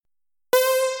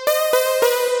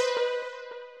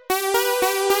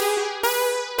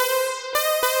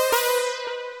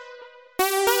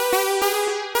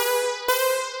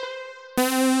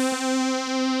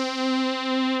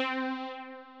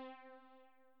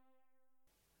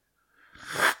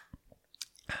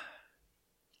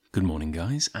Good morning,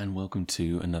 guys, and welcome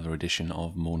to another edition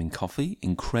of Morning Coffee.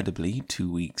 Incredibly, 2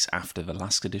 weeks after the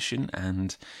last edition,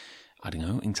 and I don't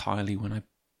know, entirely when I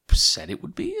said it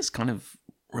would be. It's kind of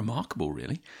remarkable,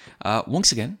 really.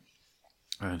 Once again,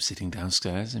 I'm sitting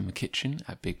downstairs in my kitchen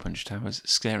at Big Punch Towers,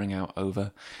 staring out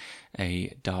over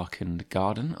a darkened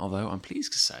garden, although I'm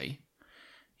pleased to say,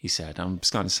 he said, I'm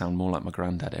starting to sound more like my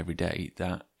granddad every day,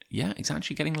 that, yeah, it's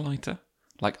actually getting lighter.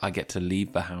 Like, I get to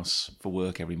leave the house for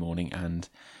work every morning and,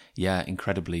 yeah,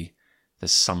 incredibly,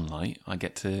 there's sunlight. I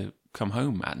get to come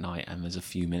home at night and there's a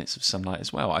few minutes of sunlight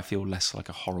as well. I feel less like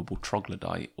a horrible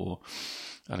troglodyte or,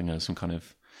 I don't know, some kind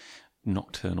of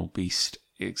nocturnal beast.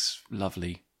 It's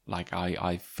lovely. Like,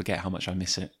 I forget how much I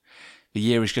miss it. The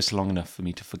year is just long enough for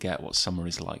me to forget what summer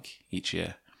is like each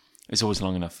year. It's always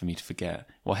long enough for me to forget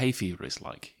what hay fever is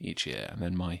like each year. And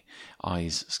then my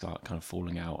eyes start kind of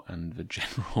falling out and the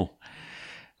general...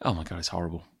 Oh my God, it's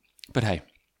horrible. But hey,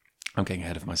 I'm getting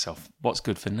ahead of myself. What's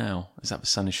good for now is that the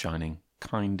sun is shining,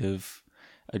 kind of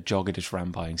a joggedish ran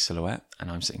by in silhouette,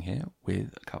 and I'm sitting here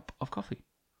with a cup of coffee.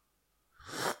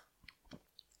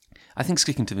 I think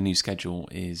sticking to the new schedule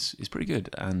is pretty good,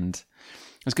 and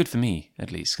it's good for me,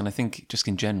 at least. And I think just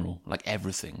in general, like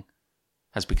everything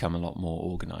has become a lot more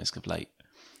organised of late.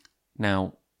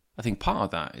 Now, I think part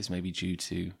of that is maybe due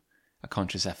to a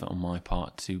conscious effort on my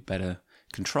part to better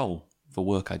control the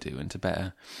work I do and to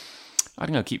better, I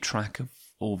don't know, keep track of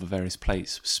all the various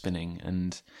plates spinning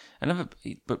and another.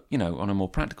 But you know, on a more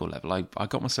practical level, I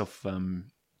got myself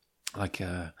an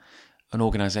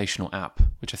organisational app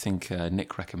which I think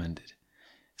Nick recommended.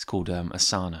 It's called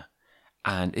Asana,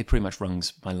 and it pretty much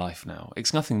runs my life now.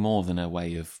 It's nothing more than a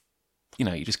way of, you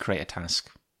know, you just create a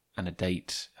task and a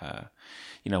date.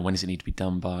 When does it need to be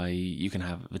done by? You can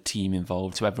have the team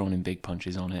involved, so everyone in Big Punch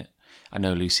is on it. I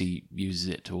know Lucy uses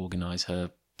it to organise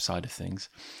her side of things,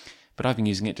 but I've been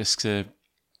using it just to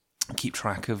keep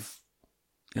track of,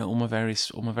 you know, all my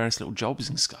various little jobs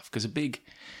and stuff. Because a big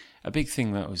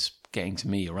thing that was getting to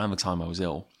me around the time I was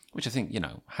ill, which I think, you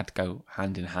know, had to go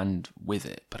hand in hand with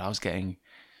it, but I was getting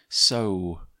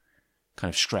so kind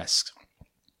of stressed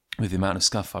with the amount of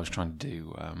stuff I was trying to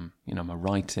do. My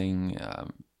writing,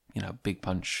 Big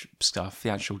Punch stuff, the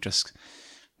actual just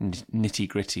nitty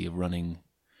gritty of running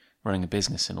a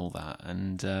business and all that.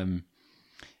 And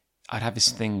I'd have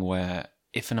this thing where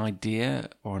if an idea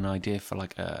for if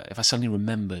I suddenly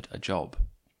remembered a job,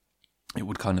 it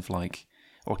would kind of like,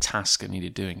 or a task I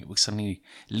needed doing, it would suddenly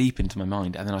leap into my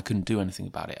mind and then I couldn't do anything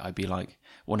about it. I'd be like,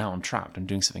 well, now I'm trapped. I'm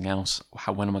doing something else.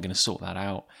 When am I going to sort that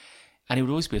out? And it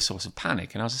would always be a source of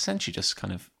panic. And I was essentially just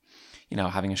kind of,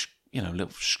 having a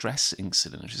little stress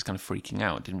incident, just kind of freaking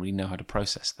out. I didn't really know how to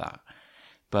process that.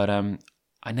 But I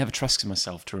never trusted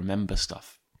myself to remember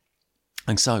stuff.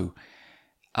 And so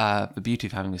the beauty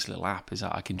of having this little app is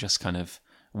that I can just kind of,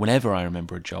 whenever I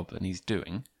remember a job that needs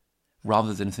doing,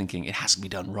 rather than thinking it has to be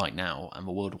done right now and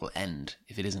the world will end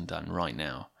if it isn't done right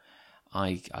now,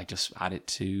 I just add it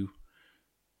to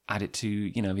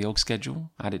the old schedule,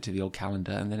 add it to the old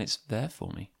calendar, and then it's there for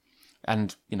me.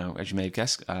 And, as you may have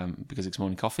guessed, because it's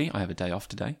morning coffee, I have a day off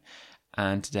today,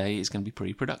 and today is going to be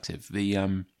pretty productive.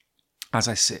 As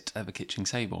I sit at the kitchen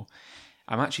table,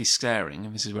 I'm actually staring,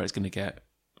 and this is where it's going to get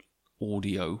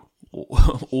audio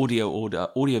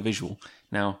visual.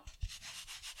 Now,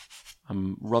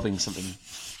 I'm rubbing something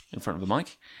in front of the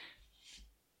mic.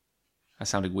 That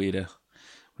sounded weirder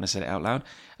when I said it out loud.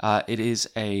 It is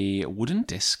a wooden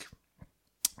disc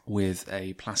with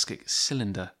a plastic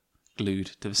cylinder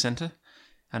glued to the centre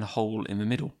and a hole in the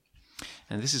middle.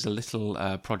 And this is a little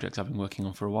project I've been working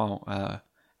on for a while,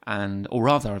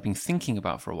 I've been thinking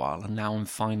about for a while, and now I'm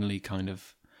finally kind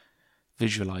of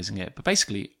visualising it. But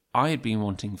basically, I had been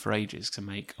wanting for ages to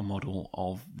make a model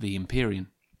of the Empyrean,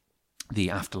 the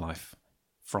Afterlife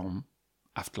from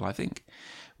Afterlife Inc.,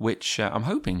 which I'm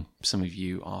hoping some of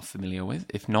you are familiar with.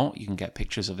 If not, you can get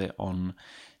pictures of it on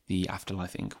the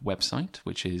Afterlife Inc. website,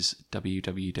 which is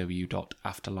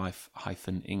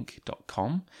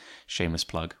www.afterlife-inc.com. Shameless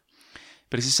plug.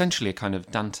 But it's essentially a kind of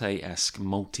Dante-esque,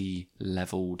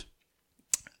 multi-leveled,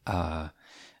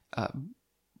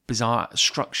 bizarre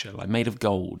structure, like made of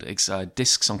gold. It's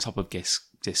discs on top of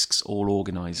discs, all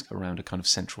organised around a kind of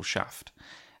central shaft.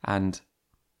 And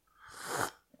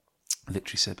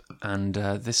victory sip. And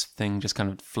this thing just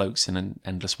kind of floats in an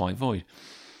endless white void.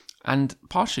 And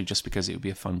partially just because it would be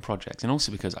a fun project, and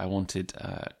also because I wanted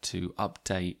to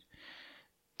update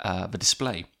the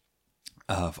display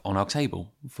on our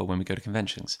table for when we go to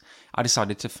conventions. I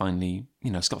decided to finally,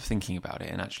 stop thinking about it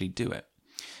and actually do it.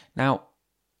 Now,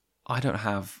 I don't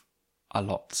have a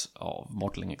lot of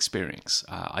modelling experience.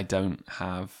 I don't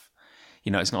have,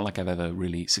 it's not like I've ever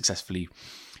really successfully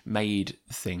made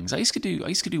things. I used to do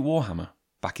Warhammer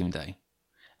back in the day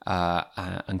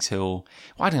until,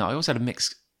 well, I don't know. I always had a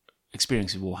mixed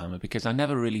experience with Warhammer because I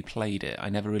never really played it. I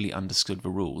never really understood the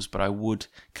rules, but I would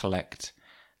collect,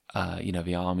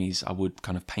 the armies. I would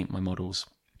kind of paint my models.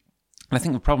 And I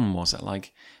think the problem was that,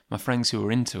 like, my friends who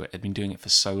were into it had been doing it for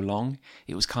so long,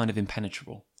 it was kind of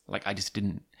impenetrable. Like, I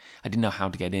didn't know how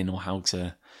to get in or how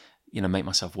to, make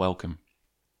myself welcome.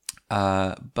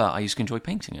 But I used to enjoy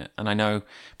painting it. And I know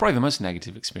probably the most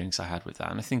negative experience I had with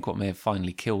that, and I think what may have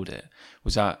finally killed it,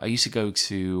 was that I used to go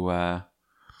to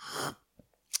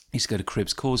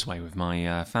Cribbs Causeway with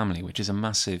my family, which is a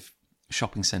massive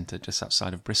shopping centre just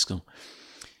outside of Bristol.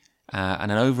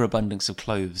 And an overabundance of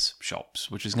clothes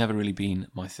shops, which has never really been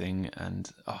my thing.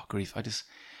 And, oh, grief, I did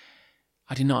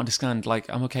not understand. Like,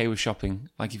 I'm okay with shopping.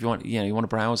 Like, if you want, you want to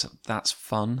browse, that's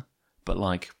fun. But,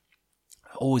 like,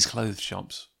 always clothes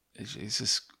shops. It's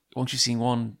just, once you've seen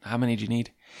one, how many do you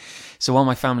need? So while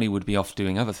my family would be off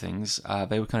doing other things,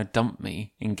 they would kind of dump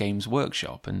me in Games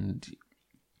Workshop. And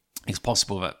it's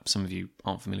possible that some of you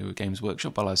aren't familiar with Games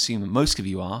Workshop, but I assume that most of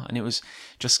you are. And it was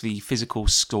just the physical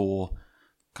store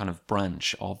kind of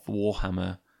branch of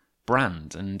Warhammer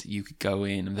brand, and you could go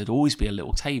in, and there'd always be a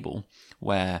little table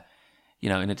where,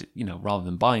 rather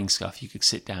than buying stuff, you could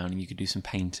sit down and you could do some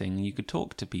painting, and you could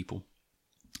talk to people.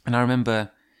 And I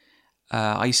remember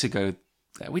I used to go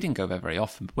there. We didn't go there very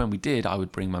often, but when we did, I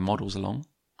would bring my models along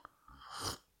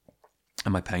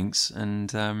and my paints,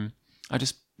 and I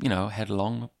just head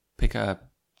along, take a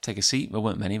seat. There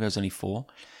weren't many; there was only 4,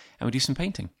 and we'd do some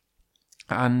painting.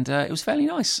 And it was fairly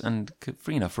nice and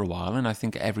for a while. And I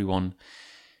think everyone,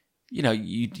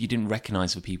 you didn't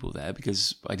recognise the people there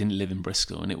because I didn't live in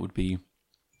Bristol and it would be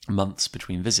months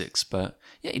between visits. But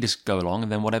yeah, you just go along,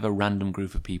 and then whatever random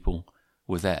group of people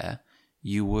were there,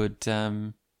 you would,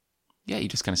 you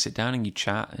just kind of sit down and you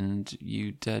chat and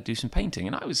you'd do some painting.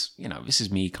 And I was, this is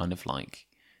me kind of like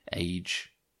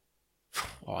age,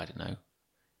 I don't know,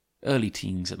 early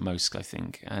teens at most, I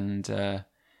think. And I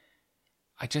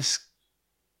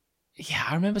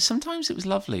remember sometimes it was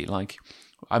lovely. Like,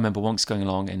 I remember once going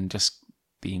along and just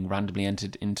being randomly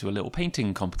entered into a little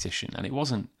painting competition, and it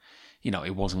wasn't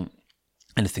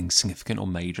anything significant or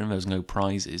major, and there was no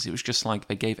prizes. It was just like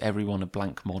they gave everyone a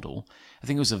blank model. I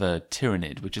think it was of a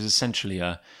Tyranid, which is essentially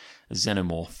a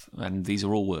xenomorph, and these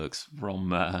are all works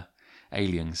from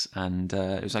Aliens, and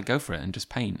it was like, go for it and just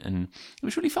paint, and it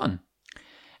was really fun.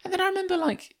 And then I remember,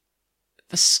 like,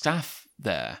 the staff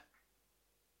there.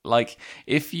 Like,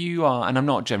 if you are, and I'm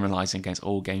not generalising against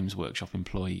all Games Workshop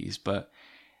employees, but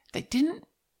they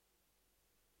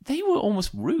were almost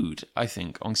rude, I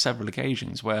think, on several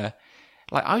occasions where,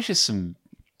 like, I was just some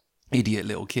idiot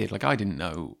little kid. Like, I didn't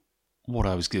know what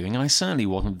I was doing, and I certainly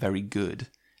wasn't very good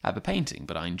at the painting,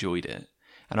 but I enjoyed it.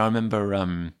 And I remember,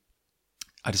 I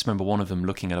just remember one of them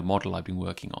looking at a model I'd been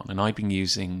working on, and I'd been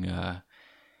using,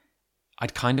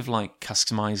 I'd kind of like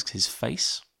customised his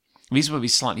face. These were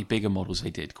these slightly bigger models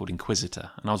they did called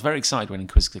Inquisitor. And I was very excited when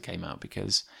Inquisitor came out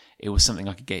because it was something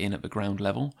I could get in at the ground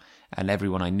level, and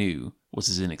everyone I knew was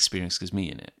as inexperienced as me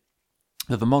in it.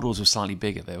 But the models were slightly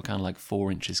bigger. They were kind of like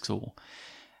 4 inches tall.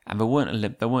 And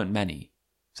there weren't many.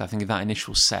 So I think of that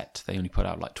initial set, they only put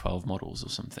out like 12 models or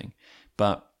something.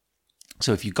 But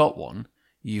so if you got one,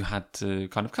 you had to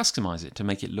kind of customize it to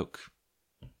make it look,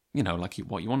 like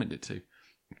what you wanted it to.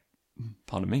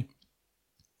 Pardon me.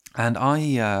 And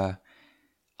I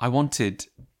wanted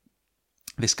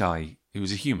this guy, who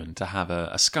was a human, to have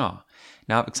a scar.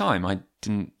 Now, at the time, I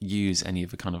didn't use any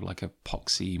of the kind of like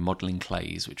epoxy modelling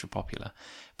clays, which were popular.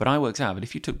 But I worked out that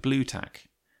if you took blue tack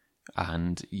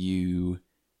and you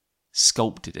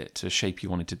sculpted it to a shape you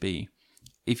wanted to be,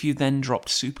 if you then dropped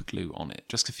super glue on it,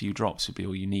 just a few drops would be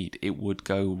all you need, it would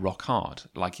go rock hard,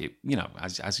 like it,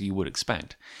 as you would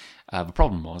expect. The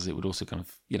problem was it would also kind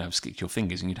of, stick to your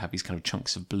fingers, and you'd have these kind of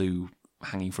chunks of blue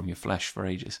hanging from your flesh for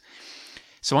ages.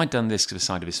 So I'd done this to the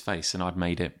side of his face, and I'd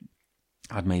made it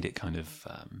kind of,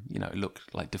 it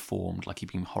looked like deformed, like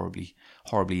he'd been horribly,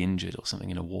 horribly injured or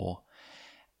something in a war.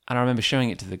 And I remember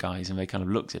showing it to the guys, and they kind of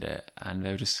looked at it, and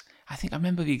they were just, I think I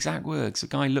remember the exact words. The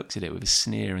guy looked at it with a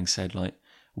sneer and said, like,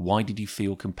 "Why did you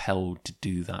feel compelled to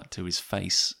do that to his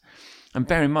face?" And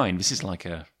bear in mind, this is like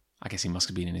I guess he must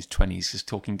have been in his 20s, just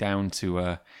talking down to,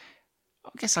 I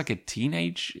guess like a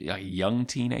young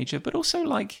teenager, but also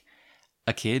like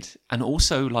a kid, and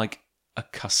also like a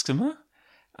customer.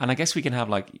 And I guess we can have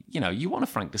like, you want a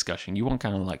frank discussion, you want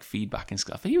kind of like feedback and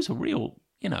stuff. And he was a real,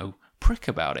 prick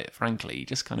about it, frankly. He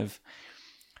just kind of,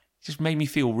 just made me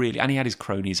feel really, and he had his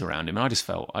cronies around him, and I just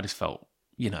felt,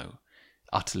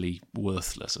 utterly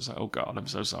worthless. I was like, oh God, I'm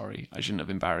so sorry. I shouldn't have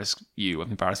embarrassed you.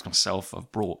 I've embarrassed myself.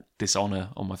 I've brought dishonor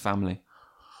on my family.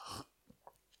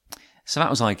 So that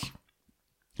was like,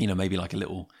 maybe like a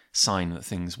little sign that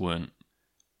things weren't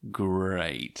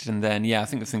great. And then, I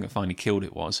think the thing that finally killed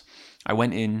it was I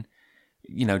went in,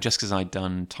 just because I'd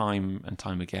done time and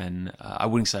time again. I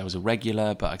wouldn't say I was a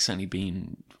regular, but I'd certainly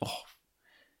been,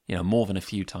 more than a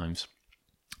few times.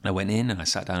 And I went in and I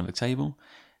sat down at the table,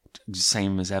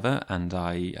 same as ever, and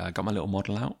I got my little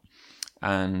model out.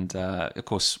 And of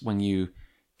course, when you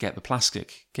get the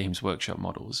plastic Games Workshop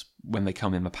models, when they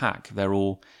come in the pack, they're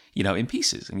all, in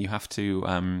pieces, and you have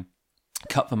to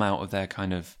cut them out of their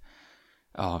kind of,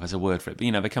 there's a word for it,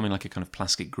 but they come in like a kind of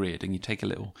plastic grid, and you take a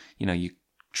little, you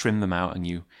trim them out and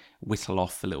you whittle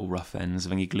off the little rough ends,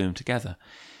 and then you glue them together.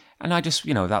 And I just,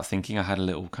 without thinking, I had a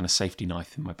little kind of safety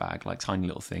knife in my bag, like tiny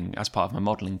little thing, as part of my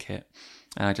modelling kit.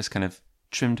 And I just kind of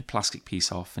trimmed a plastic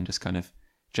piece off and just kind of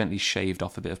gently shaved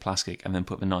off a bit of plastic, and then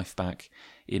put the knife back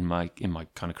in my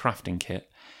kind of crafting kit.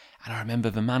 And I remember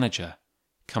the manager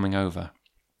coming over,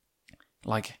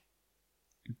 like,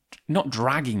 not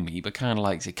dragging me, but kind of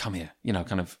like, say, come here,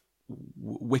 kind of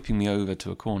whipping me over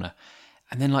to a corner.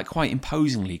 And then, like, quite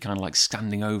imposingly kind of like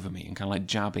standing over me and kind of like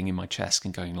jabbing in my chest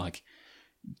and going like,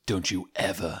 don't you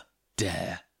ever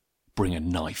dare bring a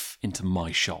knife into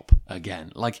my shop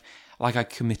again. Like I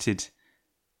committed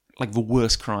like the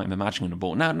worst crime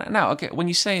imaginable. Now, okay, when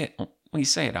you say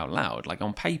it out loud, like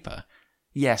on paper,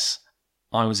 yes,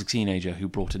 I was a teenager who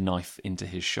brought a knife into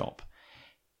his shop.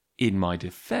 In my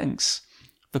defense,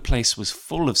 the place was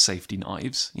full of safety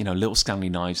knives, little Stanley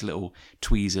knives, little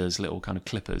tweezers, little kind of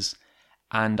clippers,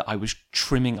 and I was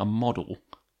trimming a model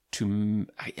to,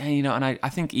 and I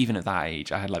think even at that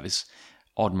age, I had like this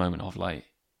odd moment of like,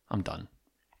 I'm done.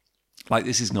 Like,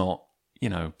 this is not,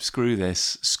 screw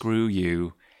this, screw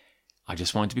you. I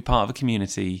just wanted to be part of a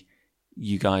community.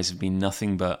 You guys have been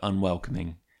nothing but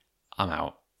unwelcoming. I'm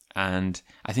out. And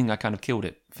I think that kind of killed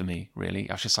it for me, really.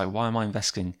 I was just like, why am I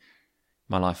investing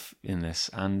my life in this?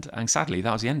 And sadly,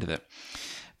 that was the end of it.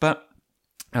 But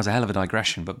that was a hell of a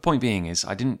digression. But the point being is,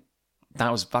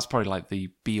 that's probably like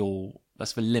the be-all,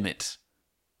 that's the limit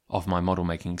of my model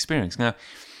making experience. Now,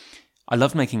 I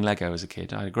loved making Lego as a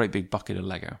kid. I had a great big bucket of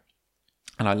Lego.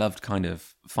 And I loved kind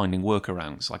of finding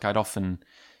workarounds. Like,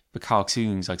 the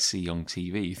cartoons I'd see on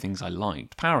TV, things I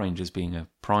liked, Power Rangers being a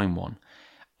prime one,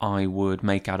 I would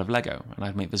make out of Lego. And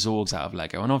I'd make the Zorgs out of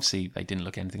Lego. And obviously, they didn't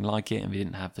look anything like it, and they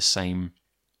didn't have the same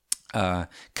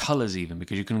colours even,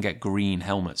 because you couldn't get green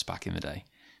helmets back in the day.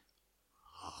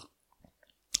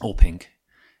 Or pink.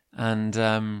 And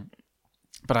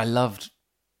but I loved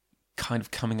kind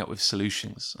of coming up with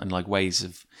solutions and like ways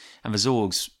of, and the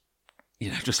Zorgs,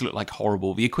 just looked like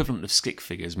horrible, the equivalent of stick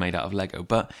figures made out of Lego.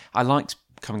 But I liked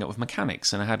coming up with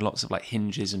mechanics, and I had lots of like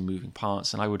hinges and moving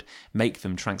parts, and I would make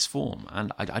them transform,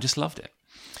 and I just loved it.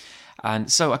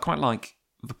 And so I quite like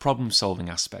the problem-solving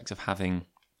aspect of having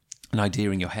an idea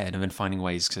in your head and then finding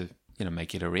ways to,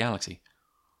 make it a reality.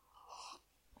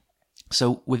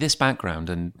 So with this background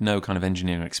and no kind of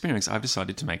engineering experience, I've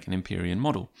decided to make an Empyrean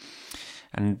model.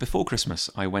 And before Christmas,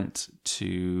 I went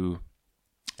to,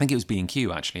 I think it was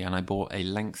B&Q actually, and I bought a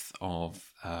length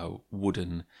of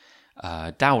wooden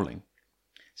dowling.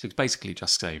 So it's basically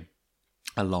just a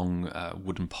long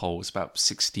wooden pole. It's about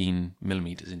 16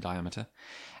 millimeters in diameter.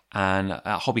 And at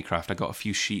Hobbycraft, I got a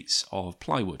few sheets of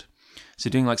plywood. So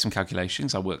doing like some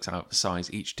calculations, I worked out the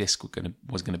size each disc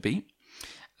was going to be.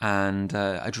 And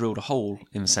I drilled a hole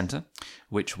in the center,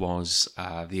 which was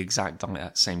the exact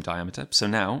same diameter. So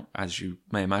now, as you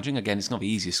may imagine, again, it's not the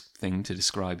easiest thing to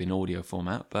describe in audio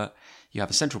format, but you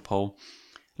have a central pole,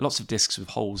 lots of discs with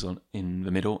holes in the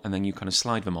middle, and then you kind of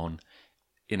slide them on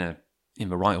in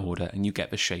the right order, and you get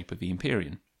the shape of the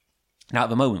Empyrean. Now, at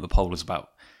the moment, the pole is about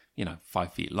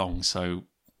 5 feet long, so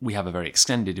we have a very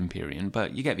extended Empyrean,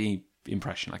 but you get the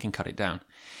impression. I can cut it down.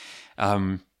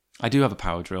 I do have a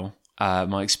power drill.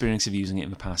 My experience of using it in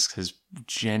the past has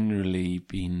generally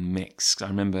been mixed. I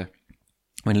remember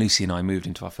when Lucy and I moved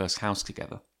into our first house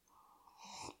together,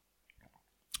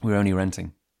 we were only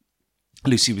renting.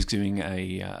 Lucy was doing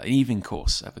an evening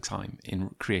course at the time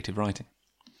in creative writing.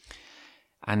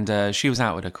 And she was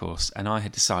out at her course, and I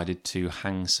had decided to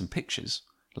hang some pictures,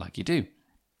 like you do.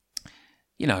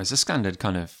 It's a standard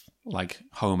kind of like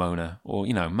homeowner or,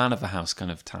 man of the house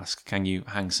kind of task. Can you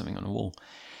hang something on a wall?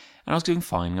 And I was doing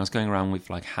fine. I was going around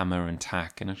with like hammer and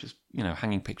tack, and I was just,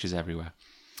 hanging pictures everywhere.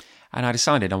 And I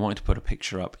decided I wanted to put a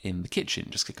picture up in the kitchen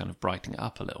just to kind of brighten it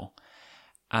up a little.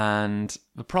 And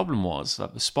the problem was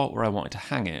that the spot where I wanted to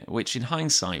hang it, which in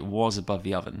hindsight was above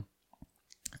the oven,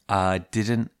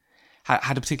 didn't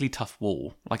had a particularly tough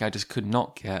wall. Like I just could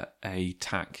not get a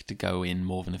tack to go in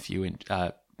more than a few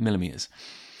millimeters.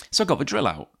 So I got the drill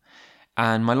out.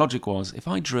 And my logic was, if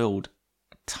I drilled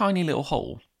a tiny little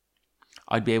hole,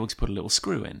 I'd be able to put a little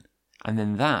screw in. And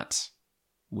then that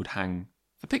would hang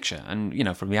the picture. And,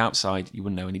 from the outside, you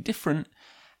wouldn't know any different.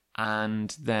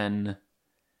 And then,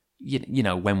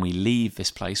 when we leave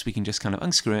this place, we can just kind of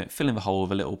unscrew it, fill in the hole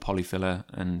with a little polyfiller,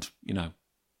 and,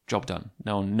 job done.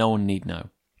 No one need know.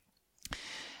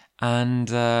 And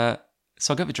so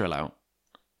I got the drill out,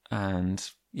 and,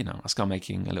 I start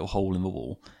making a little hole in the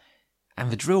wall. And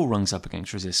the drill rungs up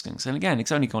against resistance. And again,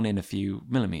 it's only gone in a few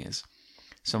millimeters.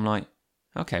 So I'm like,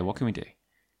 okay, what can we do?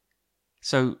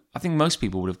 So I think most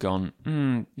people would have gone,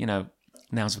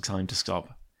 now's the time to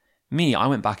stop. Me, I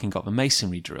went back and got the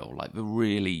masonry drill, like the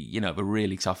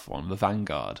really tough one, the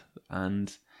Vanguard.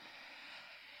 And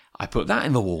I put that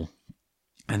in the wall.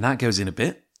 And that goes in a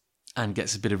bit and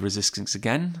gets a bit of resistance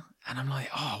again. And I'm like,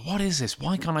 oh, what is this?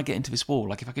 Why can't I get into this wall?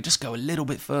 Like if I could just go a little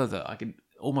bit further,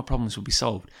 all my problems would be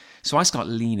solved. So I start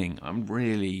leaning. I'm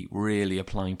really, really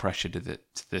applying pressure to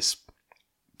this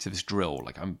drill.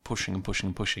 Like I'm pushing and pushing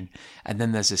and pushing. And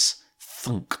then there's this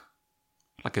thunk,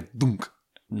 like a dunk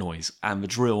noise. And the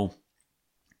drill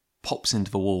pops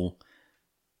into the wall.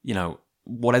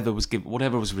 Whatever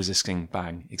was resisting,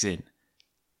 bang, it's in.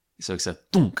 So it's a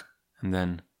thunk. And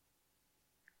then...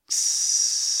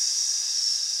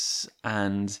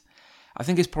 And I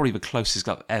think it's probably the closest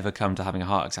I've ever come to having a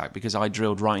heart attack, because I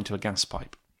drilled right into a gas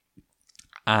pipe.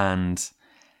 And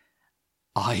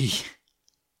I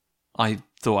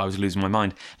thought I was losing my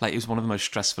mind. Like, it was one of the most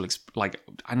stressful, and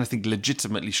I think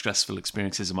legitimately stressful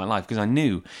experiences of my life, because I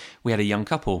knew we had a young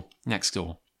couple next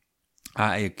door,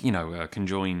 a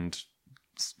conjoined,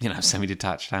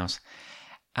 semi-detached house.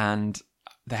 And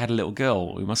they had a little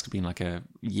girl who must have been like a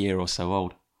year or so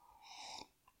old.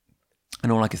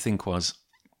 And all I could think was,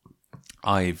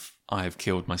 I've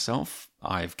killed myself,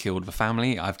 I've killed the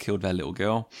family, I've killed their little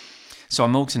girl. So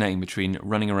I'm alternating between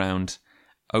running around,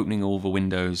 opening all the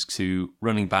windows, to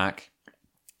running back,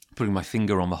 putting my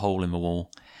finger on the hole in the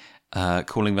wall,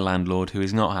 calling the landlord, who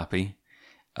is not happy,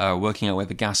 working out where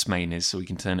the gas main is so we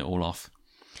can turn it all off.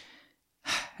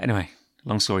 Anyway,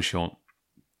 long story short,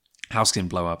 house didn't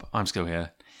blow up, I'm still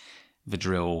here. The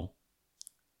drill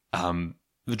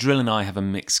and I have a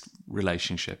mixed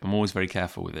relationship. I'm always very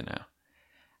careful with it now.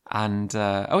 And,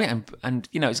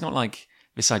 it's not like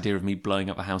this idea of me blowing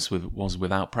up a house was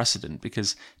without precedent,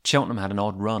 because Cheltenham had an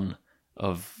odd run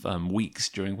of weeks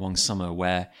during one summer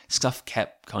where stuff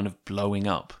kept kind of blowing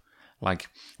up. Like,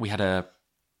 we had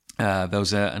there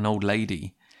was an old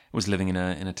lady who was living in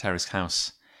a terraced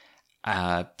house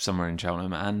somewhere in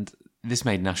Cheltenham, and this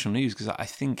made national news because I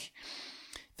think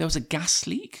there was a gas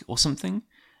leak or something,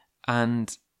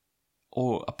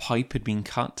 or a pipe had been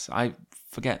cut. I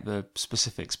forget the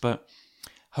specifics, but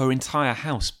her entire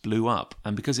house blew up.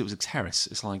 And because it was a terrace,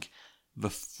 it's like the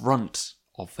front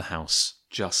of the house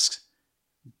just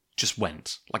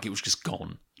went. Like it was just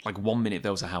gone. Like 1 minute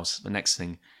there was a house, the next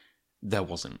thing there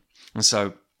wasn't. And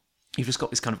so you've just got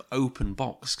this kind of open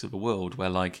box to the world where,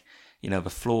 like, the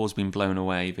floor's been blown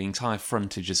away, the entire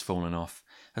frontage has fallen off,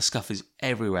 her stuff is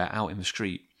everywhere out in the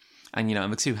street. And,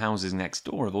 and the two houses next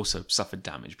door have also suffered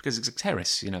damage because it's a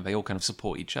terrace, they all kind of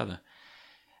support each other.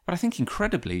 But I think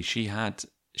incredibly she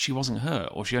wasn't hurt,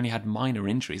 or she only had minor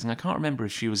injuries. And I can't remember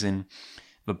if she was in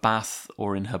the bath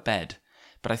or in her bed.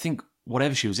 But I think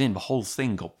whatever she was in, the whole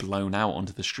thing got blown out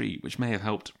onto the street, which may have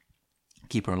helped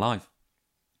keep her alive.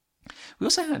 We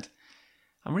also had,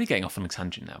 I'm really getting off on a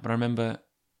tangent now, but I remember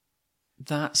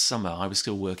that summer I was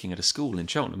still working at a school in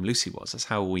Cheltenham. Lucy was. That's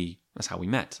how we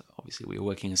met. Obviously, we were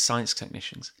working as science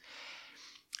technicians.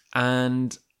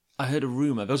 And I heard a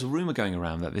rumour. There was a rumour going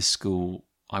around that this school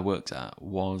I worked at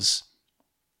was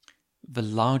the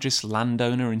largest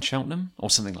landowner in Cheltenham, or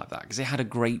something like that, because it had a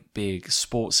great big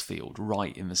sports field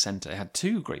right in the centre. It had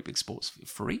two great big sports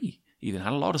fields, three even,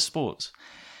 had a lot of sports,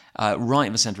 right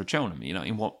in the centre of Cheltenham,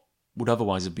 in what would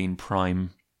otherwise have been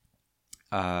prime,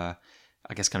 I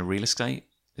guess, kind of real estate,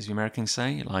 as the Americans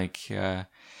say,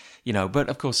 but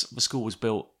of course the school was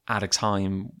built at a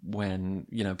time when,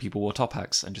 people wore top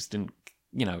hats and just didn't,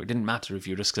 it didn't matter if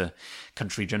you're just a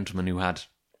country gentleman who had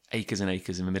acres and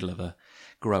acres in the middle of a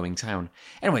growing town.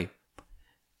 Anyway,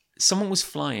 someone was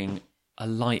flying a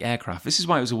light aircraft. This is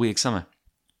why it was a weird summer.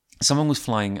 Someone was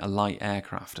flying a light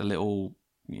aircraft, a little,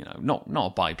 not a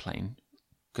biplane,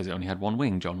 because it only had one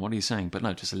wing, John, what are you saying? But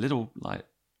no, just a little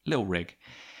rig.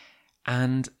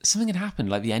 And something had happened,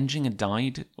 like the engine had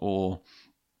died, or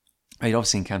they'd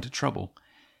obviously encountered trouble.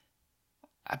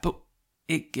 But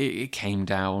it came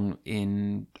down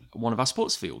in one of our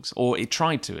sports fields, or it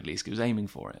tried to at least. It was aiming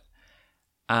for it,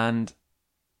 and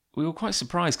we were quite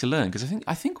surprised to learn, because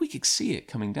I think we could see it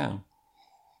coming down.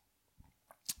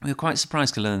 We were quite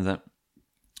surprised to learn that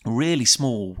really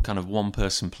small kind of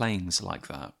one-person planes like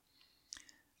that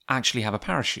actually have a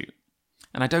parachute.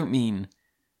 And I don't mean,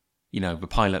 the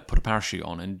pilot put a parachute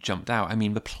on and jumped out. I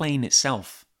mean, the plane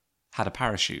itself had a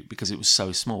parachute because it was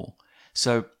so small.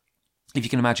 So if you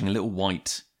can imagine a little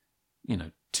white,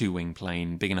 two-wing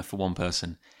plane, big enough for one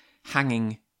person,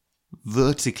 hanging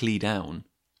vertically down,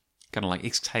 kind of like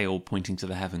its tail pointing to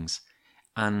the heavens,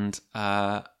 and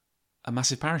a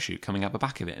massive parachute coming out the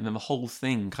back of it, and then the whole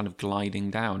thing kind of gliding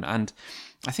down. And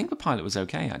I think the pilot was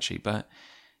okay, actually, but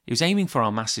he was aiming for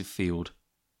our massive field,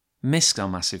 missed our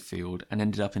massive field, and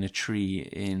ended up in a tree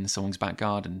in someone's back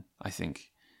garden, I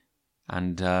think.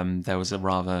 And there was a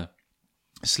rather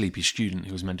sleepy student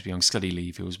who was meant to be on study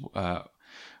leave who was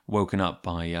woken up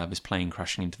by this plane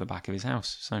crashing into the back of his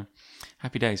house. So,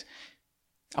 happy days.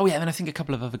 Oh yeah, and I think a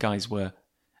couple of other guys were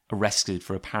arrested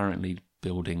for apparently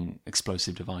building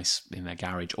explosive device in their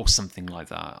garage or something like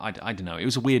that. I don't know. It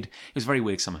was a very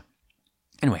weird summer.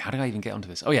 Anyway, how did I even get onto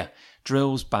this? Oh yeah,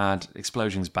 drills bad,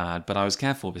 explosions bad, but I was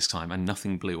careful this time and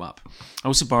nothing blew up. I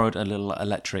also borrowed a little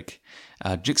electric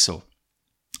jigsaw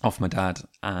off my dad,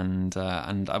 and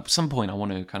at some point I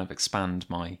want to kind of expand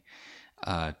my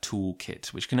toolkit,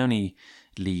 which can only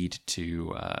lead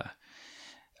to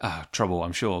trouble,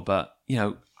 I'm sure. But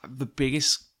the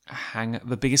biggest kind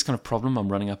of problem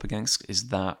I'm running up against is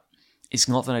that it's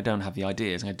not that I don't have the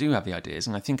ideas, and I do have the ideas,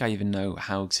 and I think I even know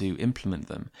how to implement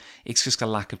them. It's just a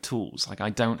lack of tools. Like, I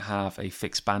don't have a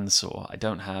fixed bandsaw. I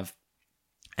don't have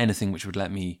anything which would let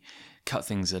me cut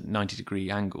things at 90-degree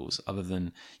angles other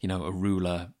than, a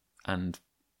ruler and,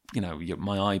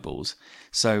 my eyeballs.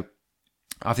 So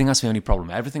I think that's the only problem.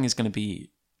 Everything is going to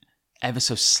be ever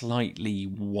so slightly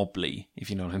wobbly, if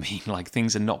you know what I mean. Like,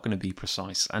 things are not going to be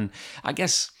precise. And I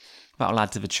guess that'll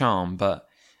add to the charm, but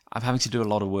I'm having to do a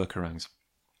lot of workarounds.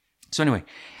 So anyway,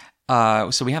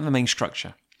 so we have the main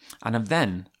structure. And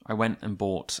then I went and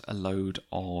bought a load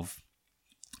of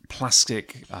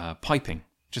plastic piping,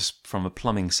 just from a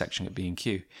plumbing section at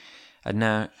B&Q. And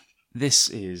now this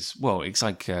is, it's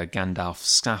like Gandalf's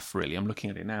staff, really. I'm looking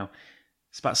at it now.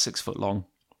 It's about 6 foot long.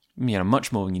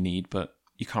 Much more than you need, but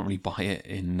you can't really buy it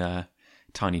in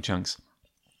tiny chunks.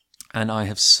 And I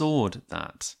have sawed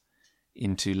that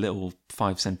into little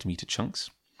 5-centimeter chunks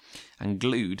and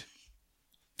glued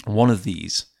one of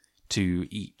these to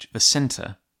the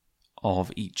center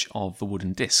of each of the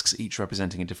wooden discs, each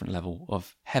representing a different level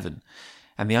of heaven.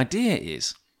 And the idea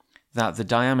is that the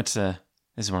diameter,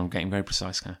 this is where I'm getting very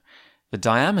precise now, the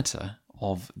diameter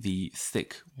of the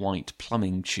thick white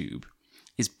plumbing tube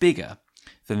is bigger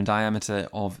than the diameter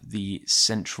of the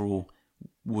central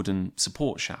wooden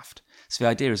support shaft. So the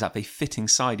idea is that they fit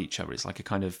inside each other. It's like a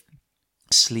kind of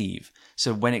sleeve.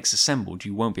 So when it's assembled,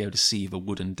 you won't be able to see the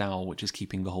wooden dowel which is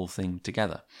keeping the whole thing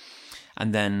together.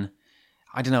 And then,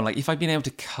 I don't know, like if I'd been able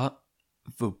to cut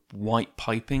the white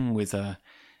piping with a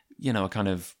kind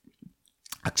of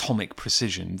atomic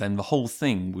precision, then the whole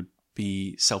thing would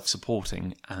be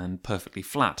self-supporting and perfectly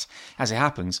flat. As it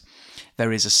happens,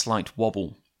 there is a slight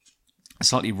wobble, a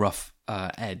slightly rough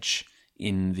edge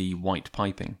in the white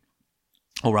piping.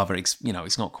 Or rather, it's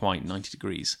not quite 90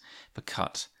 degrees for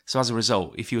cut. So as a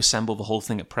result, if you assemble the whole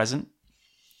thing at present,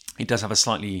 it does have a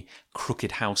slightly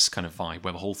crooked house kind of vibe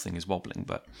where the whole thing is wobbling.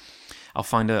 But I'll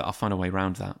find a way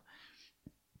around that.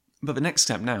 But the next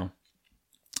step now,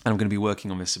 and I'm going to be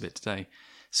working on this a bit today.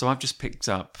 So I've just picked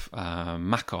up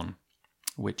Makon,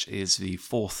 which is the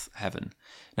fourth heaven.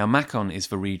 Now Makon is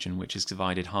the region which is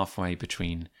divided halfway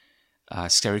between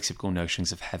stereotypical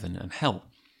notions of heaven and hell.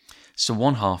 So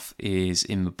one half is,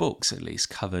 in the books at least,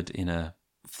 covered in a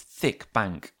thick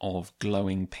bank of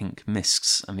glowing pink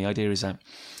mists, and the idea is that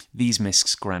these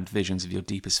mists grant visions of your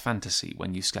deepest fantasy.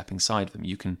 When you step inside them,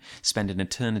 you can spend an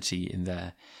eternity in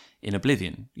there in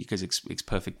oblivion, because it's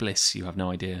perfect bliss. You have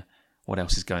no idea what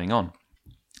else is going on.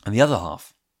 And the other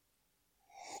half,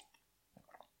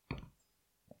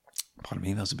 pardon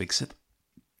me, that was a big sip.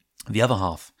 The other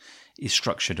half is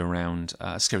structured around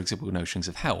stereotypical notions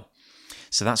of hell.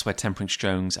 So that's where Temperance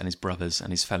Jones and his brothers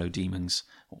and his fellow demons,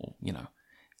 or,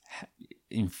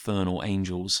 infernal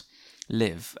angels,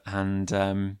 live.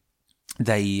 And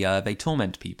they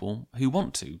torment people who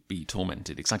want to be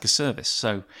tormented. It's like a service.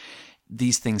 So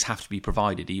these things have to be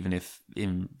provided, even if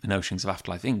in the notions of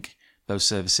Afterlife Inc., those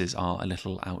services are a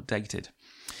little outdated.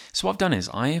 So what I've done is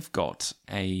I have got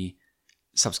a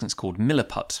substance called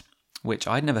Milliput, which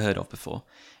I'd never heard of before,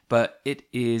 but it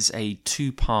is a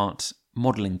 2-part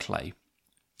modelling clay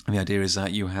And the idea is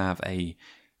that you have a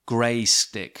grey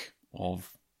stick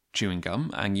of chewing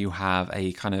gum and you have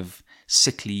a kind of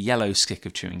sickly yellow stick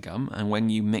of chewing gum, and when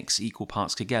you mix equal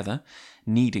parts together,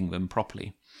 kneading them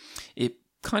properly, it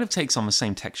kind of takes on the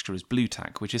same texture as blue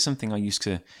tack, which is something I used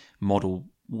to model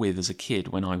with as a kid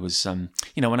when I was, when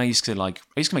I used to make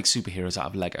superheroes out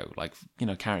of Lego,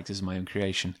 characters of my own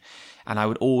creation, and I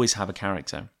would always have a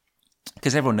character,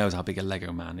 because everyone knows how big a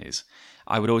Lego man is.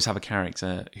 I would always have a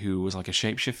character who was like a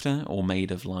shapeshifter or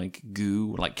made of like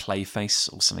goo, like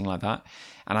Clayface or something like that.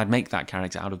 And I'd make that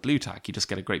character out of blue tack. You just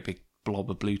get a great big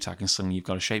blob of blue tack and suddenly you've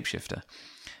got a shapeshifter.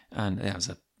 And that was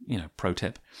a, pro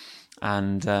tip.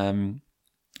 And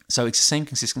so it's the same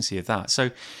consistency of that.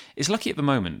 So it's lucky at the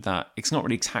moment that it's not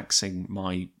really taxing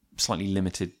my slightly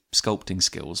limited sculpting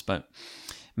skills, but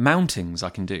mountings I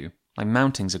can do. Like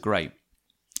mountings are great.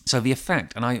 So the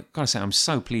effect, and I gotta say, I'm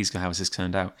so pleased with how this has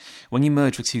turned out. When you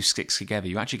merge the two sticks together,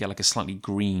 you actually get like a slightly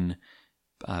green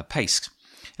paste.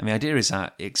 And the idea is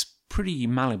that it's pretty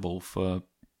malleable for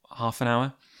half an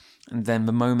hour. And then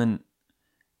the moment,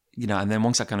 and then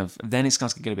once that then it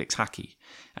starts to get a bit tacky.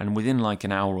 And within like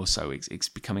an hour or so, it's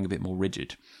becoming a bit more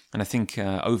rigid. And I think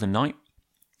overnight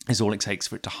is all it takes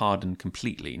for it to harden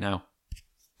completely. Now,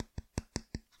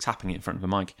 tapping it in front of the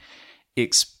mic,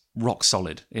 it's rock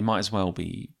solid. It might as well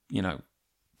be,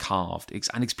 carved.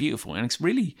 It's beautiful. And it's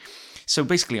really... So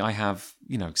basically I have,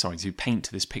 to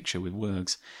paint this picture with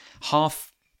words.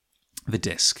 Half the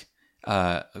disc,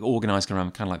 organised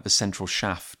around kind of like the central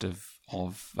shaft of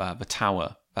the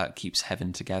tower that keeps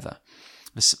heaven together.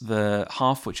 The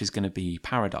half which is going to be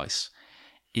paradise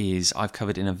is I've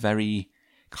covered in a very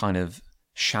kind of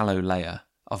shallow layer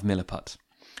of milliput.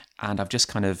 And I've just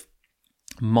kind of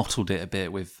mottled it a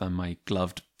bit with my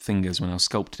gloved fingers when I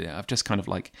sculpted it. I've just kind of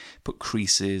like put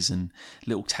creases and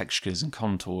little textures and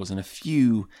contours and a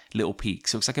few little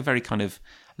peaks. So it's like a very kind of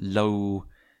low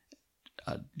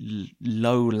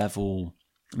level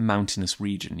mountainous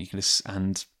region. You can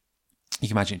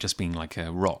imagine it just being like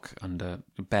a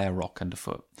bare rock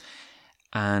underfoot.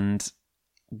 And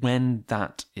when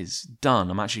that is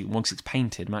done, once it's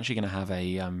painted, I'm actually going to have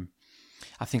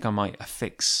I think I might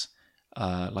affix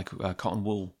cotton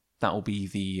wool. That'll be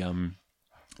the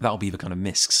kind of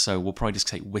misks. So we'll probably just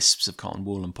take wisps of cotton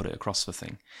wool and put it across the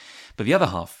thing. But the other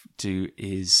half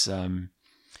is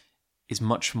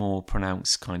much more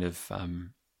pronounced kind of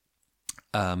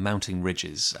mounting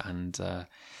ridges. And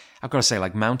I've got to say,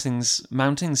 like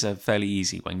mountings are fairly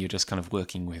easy when you're just kind of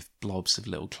working with blobs of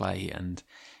little clay, and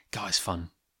God, it's fun.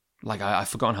 Like I've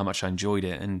forgotten how much I enjoyed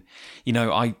it. And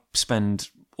I spend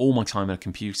all my time at a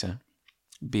computer,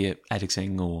 be it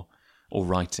editing or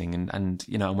writing, and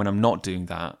when I'm not doing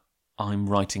that, I'm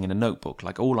writing in a notebook.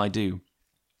 Like all I do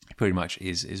pretty much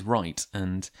is write,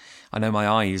 and I know my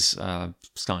eyes are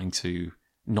starting to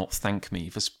not thank me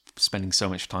for spending so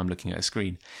much time looking at a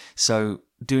screen. So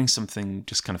doing something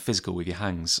just kind of physical with your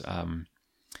hands,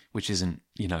 which isn't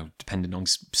dependent on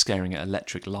staring at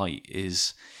electric light,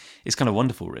 is kind of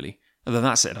wonderful, really. Although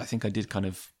that said, I think I did kind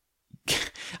of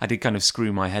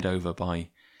screw my head over by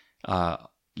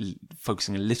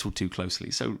focusing a little too closely.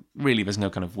 So really, there's no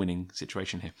kind of winning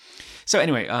situation here. So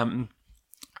anyway,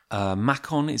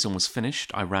 Macon is almost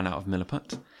finished. I ran out of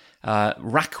milliput.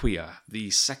 Raquia,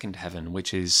 the second heaven,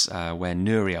 which is where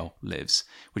Nuriel lives,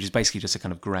 which is basically just a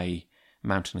kind of grey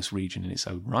mountainous region in its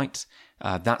own right.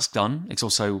 That's done. It's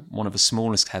also one of the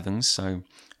smallest heavens, so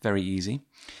very easy.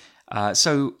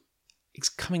 So it's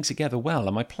coming together well.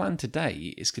 And my plan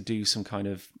today is to do some kind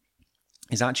of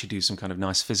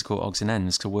nice physical odds and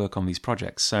ends to work on these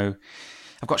projects. So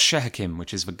I've got Shehakim,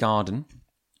 which is the garden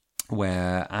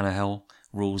where Anahel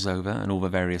rules over and all the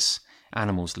various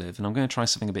animals live. And I'm going to try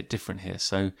something a bit different here.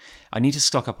 So I need to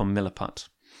stock up on milliput,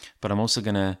 but I'm also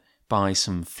going to buy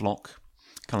some flock,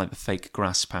 kind of like the fake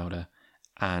grass powder,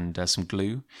 and some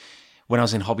glue. When I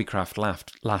was in Hobbycraft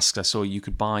last, I saw you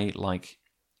could buy like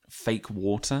fake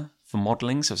water for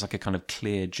modelling. So it's like a kind of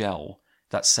clear gel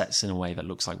that sets in a way that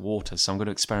looks like water. So I'm going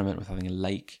to experiment with having a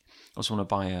lake. I also want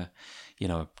to buy a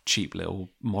cheap little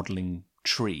modelling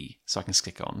tree so I can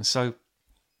stick it on. So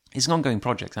it's an ongoing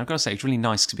project. And I've got to say, it's really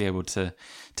nice to be able to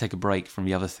take a break from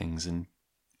the other things and,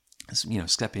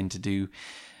 step in to do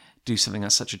something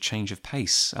that's such a change of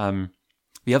pace.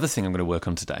 The other thing I'm going to work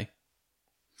on today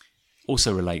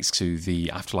also relates to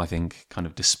the Afterlife Inc. kind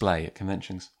of display at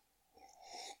conventions.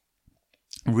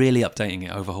 Really updating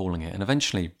it, overhauling it, and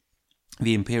eventually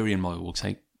the Empyrean model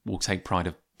will take pride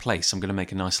of place. I'm going to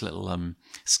make a nice little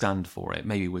stand for it,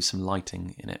 maybe with some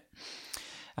lighting in it.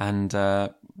 And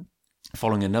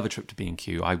following another trip to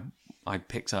B&Q, I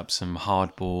picked up some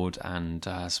hardboard and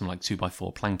some like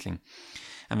 2x4 planking.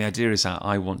 And the idea is that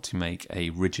I want to make a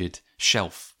rigid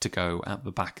shelf to go at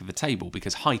the back of the table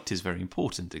because height is very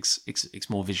important. It's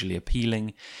more visually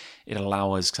appealing. It'll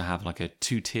allow us to have like a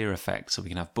 2-tier effect, so we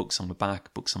can have books on the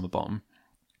back, books on the bottom.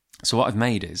 So what I've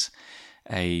made is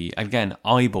again,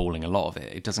 eyeballing a lot of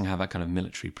it. It doesn't have that kind of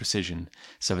military precision.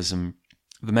 So the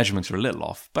measurements are a little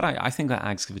off, but I think that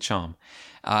adds to the charm.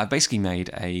 I basically made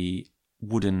a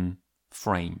wooden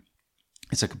frame.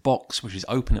 It's like a box which is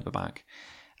open at the back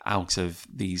out of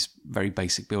these very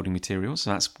basic building materials.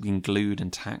 So that's been glued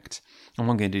and tacked. And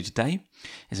what I'm going to do today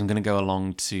is I'm going to go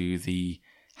along to the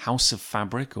House of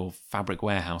Fabric or Fabric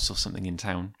Warehouse or something in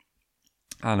town.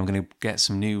 And I'm going to get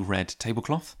some new red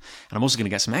tablecloth. And I'm also going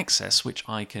to get some excess, which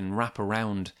I can wrap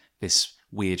around this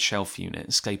weird shelf unit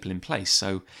and staple in place.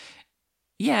 So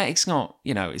yeah, it's not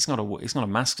a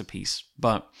masterpiece,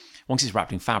 but once it's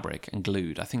wrapped in fabric and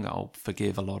glued, I think that'll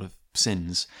forgive a lot of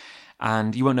sins.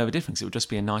 And you won't know the difference. It would just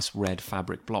be a nice red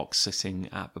fabric block sitting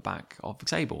at the back of the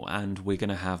table, and we're going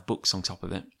to have books on top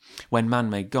of it. When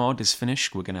Man-Made God is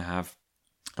finished, we're going to have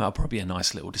probably a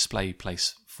nice little display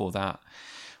place for that.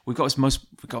 We've got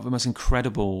the most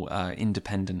incredible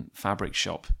independent fabric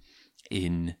shop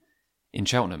in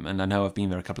Cheltenham, and I know I've been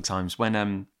there a couple of times. When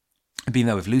I've been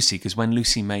there with Lucy, because when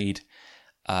Lucy made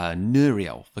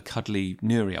Nuriel, the cuddly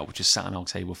Nuriel, which has sat on our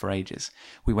table for ages,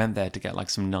 we went there to get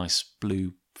like some nice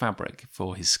blue fabric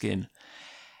for his skin.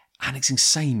 And it's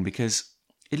insane because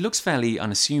it looks fairly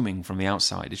unassuming from the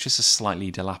outside. It's just a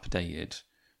slightly dilapidated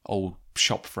old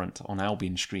shop front on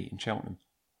Albion Street in Cheltenham.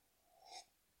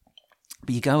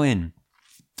 But you go in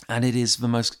and it is the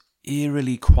most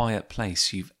eerily quiet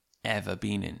place you've ever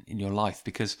been in your life,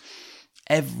 because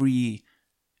every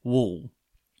wall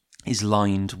is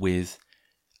lined with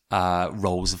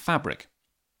rolls of fabric.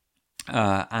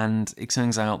 And it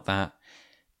turns out that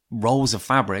rolls of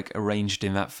fabric arranged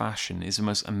in that fashion is the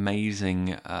most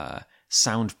amazing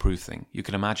soundproofing you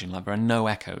can imagine. Like, there are no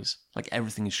echoes. Like,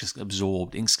 everything is just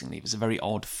absorbed instantly. There's a very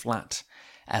odd flat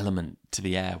element to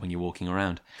the air when you're walking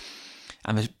around.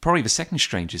 And probably the second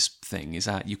strangest thing is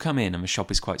that you come in and the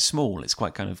shop is quite small. It's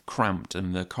quite kind of cramped,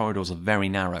 and the corridors are very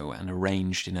narrow and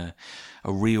arranged in a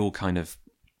real kind of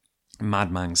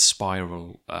madman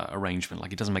spiral arrangement.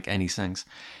 Like, it doesn't make any sense.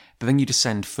 But then you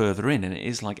descend further in, and it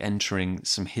is like entering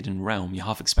some hidden realm. You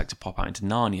half expect to pop out into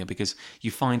Narnia, because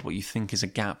you find what you think is a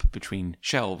gap between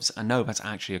shelves, and no, that's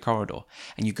actually a corridor.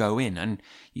 And you go in, and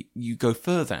you go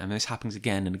further, and this happens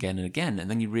again and again and again, and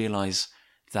then you realise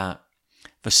that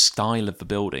the style of the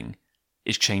building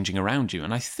is changing around you.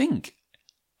 And I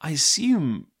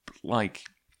assume, like,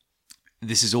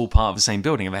 this is all part of the same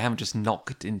building, and they haven't just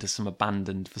knocked into some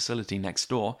abandoned facility next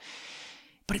door.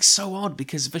 But it's so odd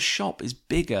because the shop is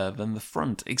bigger than the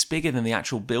front. It's bigger than the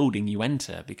actual building you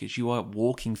enter, because you are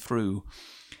walking through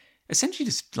essentially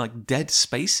just like dead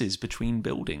spaces between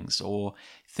buildings, or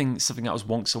something that was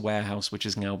once a warehouse which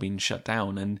has now been shut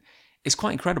down. And it's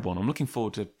quite incredible, and I'm looking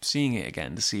forward to seeing it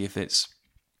again to see if it's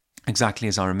exactly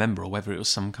as I remember, or whether it was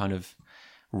some kind of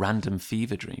random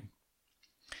fever dream.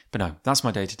 But no, that's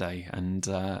my day today. And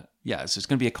so it's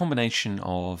going to be a combination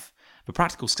of the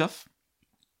practical stuff,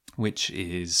 which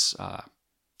is,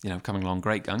 coming along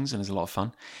great guns and is a lot of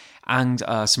fun, and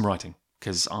some writing,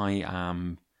 because I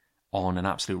am on an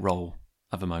absolute roll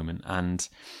at the moment, and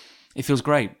it feels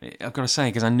great, I've got to say,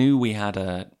 because I knew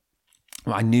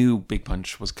I knew Big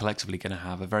Punch was collectively going to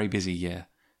have a very busy year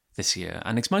this year,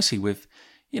 and it's mostly with,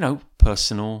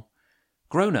 personal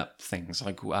grown-up things,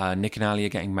 like Nick and Ali are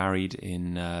getting married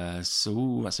in,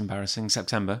 that's embarrassing,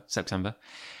 September.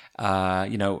 A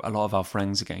lot of our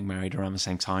friends are getting married around the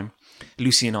same time.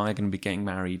 Lucy and I are going to be getting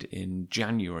married in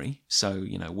January. So,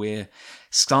 we're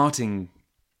starting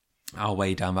our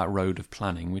way down that road of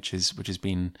planning, which has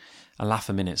been a laugh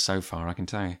a minute so far, I can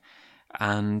tell you.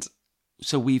 And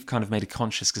so we've kind of made a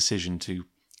conscious decision to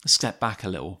step back a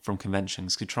little from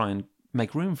conventions to try and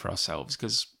make room for ourselves,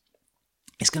 because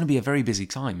it's going to be a very busy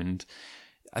time. And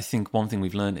I think one thing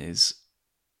we've learned is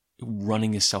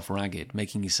running yourself ragged,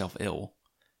 making yourself ill,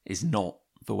 is not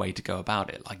the way to go about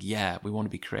it. Like, yeah, we want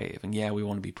to be creative, and yeah, we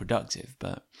want to be productive,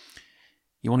 but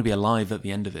you want to be alive at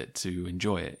the end of it to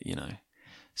enjoy it,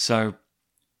 So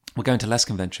we're going to less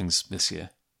conventions this year.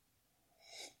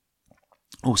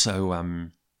 Also,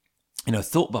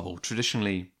 Thought Bubble,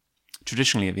 traditionally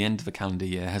at the end of the calendar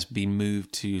year, has been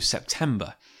moved to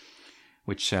September,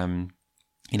 which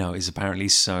is apparently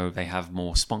so they have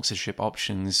more sponsorship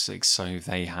options, so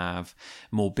they have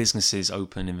more businesses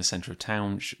open in the centre of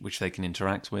town, which they can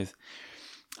interact with,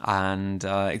 and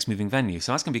it's moving venue.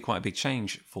 So that's going to be quite a big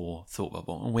change for Thought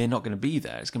Bubble, and we're not going to be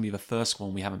there. It's going to be the first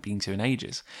one we haven't been to in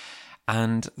ages,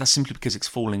 and that's simply because it's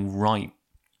falling right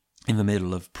in the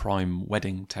middle of prime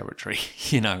wedding territory,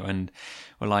 and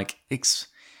we're like,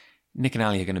 Nick and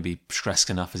Ali are going to be stressed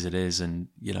enough as it is, and,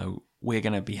 we're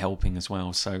going to be helping as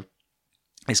well, so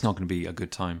it's not going to be a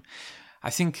good time. I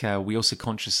think we also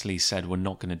consciously said we're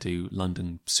not going to do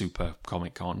London Super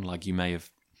Comic Con. Like, you may have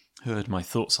heard my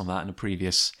thoughts on that in a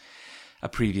previous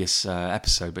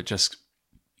episode, but just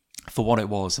for what it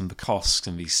was and the costs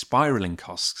and the spiraling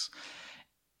costs,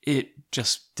 it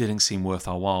just didn't seem worth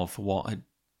our while for what had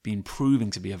been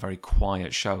proving to be a very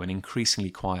quiet show, an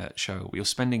increasingly quiet show. We were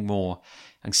spending more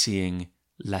and seeing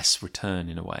less return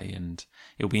in a way, and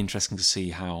it'll be interesting to see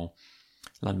how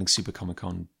London Super Comic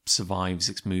Con survives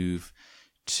its move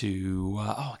to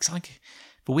it's like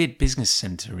the weird business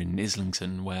centre in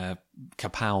Islington where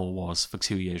Kapow was for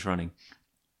 2 years running,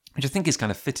 which I think is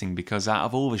kind of fitting, because out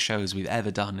of all the shows we've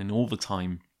ever done in all the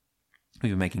time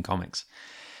we've been making comics,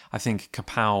 I think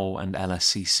Kapow and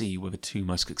LSCC were the two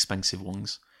most expensive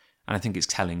ones, and I think it's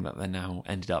telling that they're now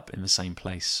ended up in the same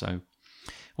place. So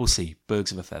we'll see.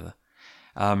 Birds of a feather.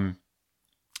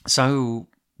 So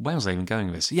where was I even going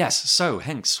with this? Yes, so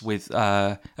hence, with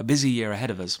a busy year ahead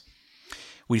of us,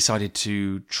 we decided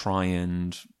to try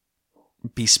and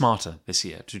be smarter this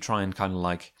year, to try and kind of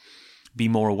like be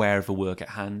more aware of the work at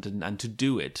hand, and to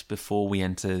do it before we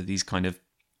enter these kind of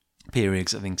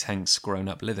periods of intense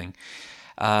grown-up living.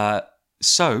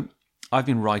 So I've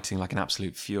been writing like an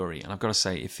absolute fury, and I've got to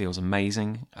say, it feels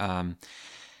amazing.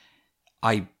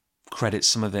 I credit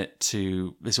some of it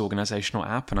to this organizational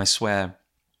app, and I swear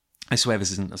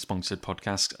this isn't a sponsored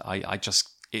podcast.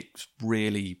 It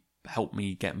really helped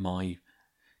me get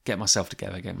myself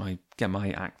together, get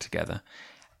my act together.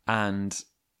 And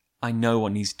I know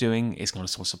what needs doing. It's not a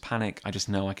source of panic. I just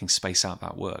know I can space out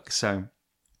that work. So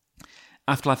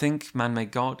after, I think, Man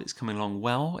Made God, it's coming along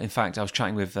well. In fact, I was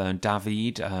chatting with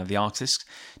David, the artist,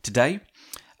 today.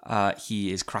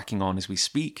 He is cracking on as we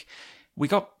speak. We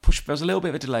got pushed. There was a little bit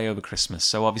of a delay over Christmas,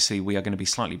 so obviously we are going to be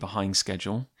slightly behind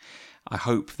schedule. I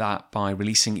hope that by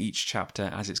releasing each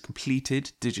chapter as it's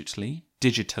completed digitally,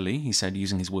 he said,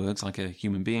 using his words like a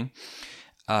human being,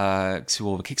 to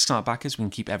all the Kickstarter backers, we can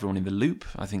keep everyone in the loop.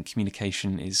 I think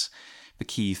communication is the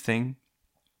key thing.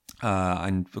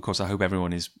 And of course, I hope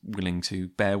everyone is willing to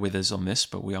bear with us on this,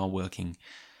 but we are working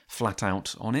flat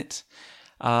out on it.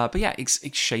 But yeah, it's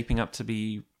shaping up to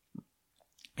be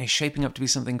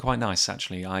something quite nice,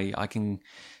 actually. I can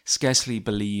scarcely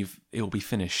believe it'll be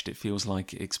finished. It feels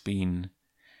like it's been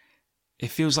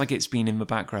in the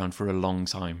background for a long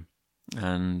time,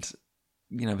 and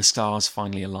the stars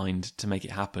finally aligned to make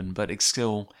it happen. But it's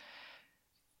still,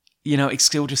 it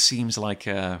still just seems like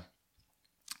it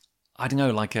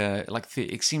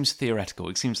seems theoretical.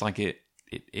 It seems like it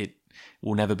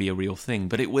will never be a real thing,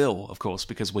 but it will, of course,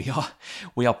 because we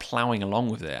are ploughing along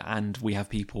with it, and we have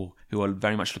people who are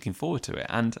very much looking forward to it.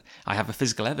 And I have a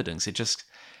physical evidence.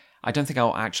 I don't think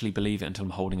I'll actually believe it until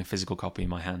I'm holding a physical copy in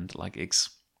my hand. Like, it's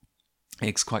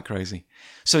quite crazy.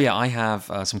 So yeah, I have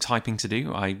some typing to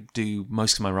do. I do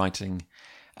most of my writing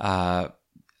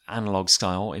analog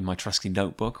style in my trusty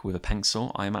notebook with a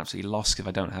pencil. I am absolutely lost if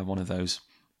I don't have one of those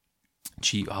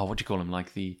cheap, what do you call them?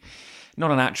 Like not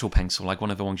an actual pencil, like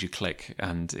one of the ones you click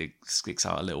and it sticks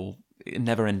out a little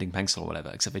never-ending pencil or whatever,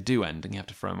 except they do end and you have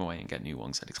to throw them away and get new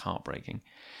ones, and it's heartbreaking.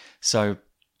 So,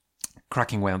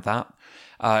 cracking away on that.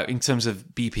 In terms of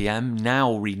BPM,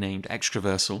 now renamed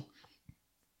Extraversal,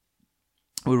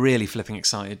 we're really flipping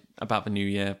excited about the new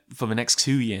year, for the next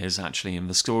 2 years, actually, and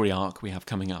the story arc we have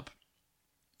coming up.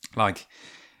 Like,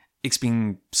 it's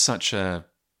been such a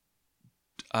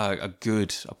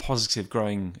positive,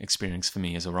 growing experience for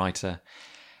me as a writer.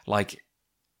 Like,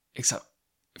 it's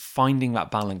finding that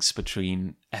balance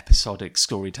between episodic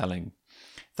storytelling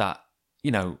that,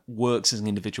 works as an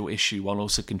individual issue while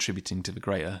also contributing to the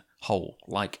greater whole.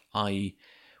 Like, I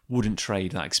wouldn't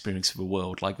trade that experience for the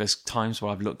world. Like, there's times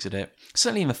where I've looked at it,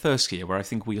 certainly in the first year, where I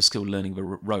think we are still learning the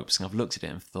ropes, and I've looked at it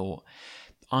and thought,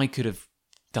 I could have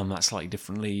done that slightly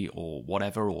differently, or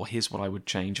whatever, or here's what I would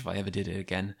change if I ever did it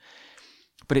again.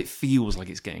 But it feels like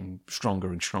it's getting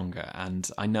stronger and stronger, and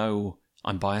I know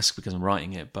I'm biased because I'm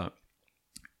writing it, but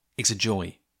it's a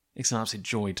joy. It's an absolute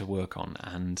joy to work on,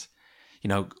 and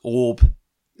Orb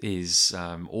is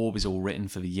all written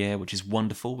for the year, which is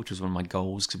wonderful. Which was one of my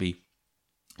goals, to be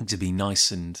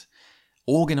nice and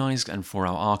organised, and for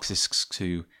our artists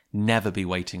to never be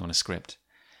waiting on a script.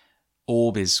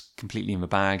 Orb is completely in the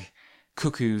bag.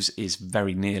 Cuckoos is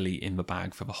very nearly in the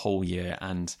bag for the whole year,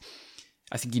 and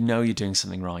I think you're doing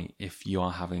something right if you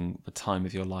are having the time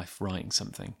of your life writing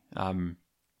something.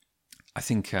 I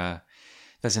think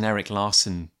there's an Erik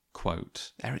Larson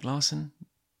quote. Erik Larson?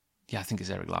 I think it's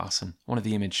Eric Larson, one of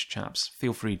the Image chaps.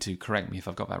 Feel free to correct me if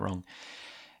I've got that wrong.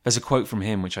 There's a quote from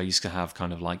him which I used to have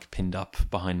kind of like pinned up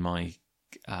behind my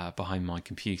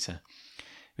computer,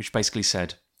 which basically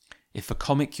said, if the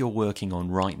comic you're working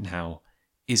on right now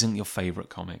isn't your favourite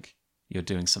comic, you're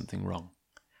doing something wrong.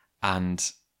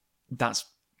 And that's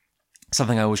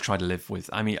something I always try to live with.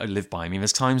 I live by.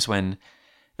 There's times when,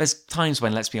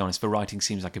 let's be honest, the writing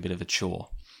seems like a bit of a chore.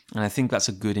 And I think that's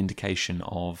a good indication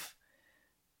of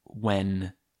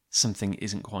when something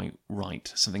isn't quite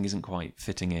right, something isn't quite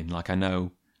fitting in. Like I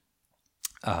know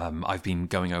I've been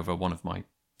going over one of my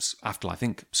Afterlife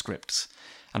Inc. scripts,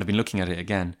 and I've been looking at it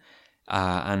again.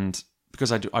 And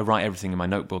because I write everything in my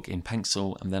notebook in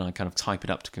pencil, and then I kind of type it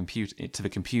up to the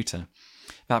computer,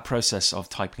 that process of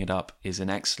typing it up is an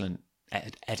excellent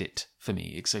edit for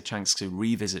me. It's a chance to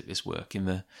revisit this work in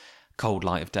the cold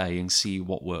light of day and see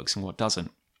what works and what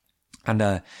doesn't. And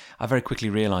I very quickly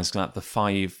realised that the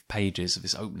 5 pages of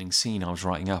this opening scene I was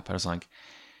writing up, I was like,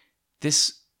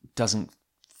 this doesn't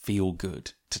feel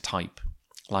good to type.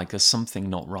 Like there's something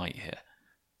not right here.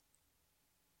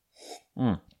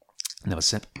 Another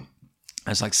sip. I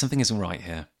was like, something isn't right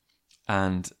here,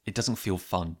 and it doesn't feel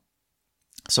fun.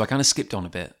 So I kind of skipped on a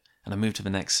bit, and I moved to the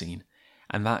next scene,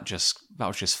 and that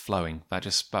was just flowing. That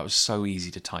was so easy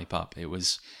to type up. It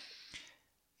was,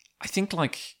 I think,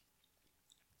 like,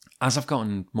 as I've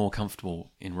gotten more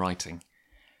comfortable in writing,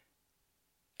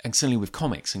 and certainly with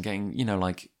comics, and getting,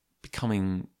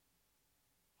 becoming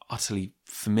utterly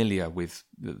familiar with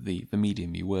the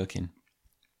medium you work in,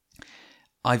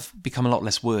 I've become a lot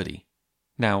less wordy.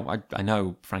 Now, I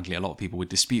know, frankly, a lot of people would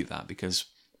dispute that because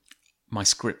my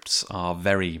scripts are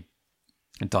very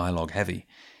dialogue heavy.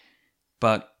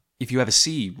 But if you ever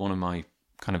see one of my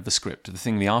the script, the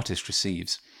thing the artist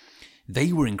receives,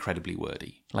 they were incredibly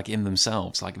wordy, like in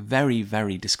themselves, like very,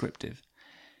 very descriptive.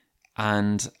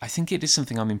 And I think it is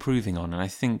something I'm improving on, and I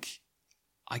think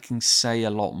I can say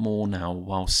a lot more now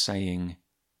while saying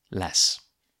less.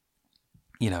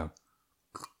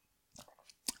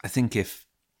 I think if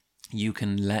you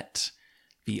can let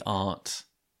the art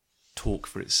talk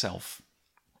for itself,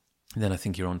 then I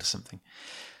think you're onto something.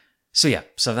 So yeah,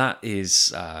 so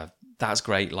that's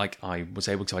great. Like I was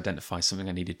able to identify something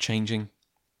I needed changing.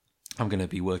 I'm going to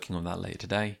be working on that later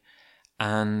today.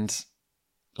 And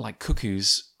like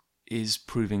Cuckoos is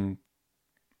proving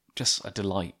just a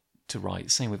delight to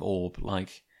write. Same with Orb.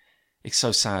 Like, it's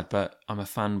so sad, but I'm a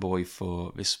fanboy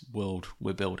for this world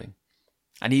we're building.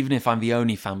 And even if I'm the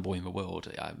only fanboy in the world,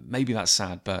 maybe that's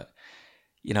sad, but,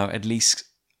 at least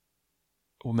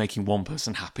we're making one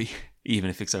person happy, even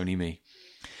if it's only me.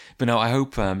 But no, I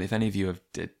hope if any of you have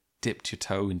dipped your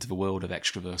toe into the world of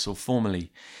Extraverse, or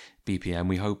formerly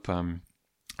BPM,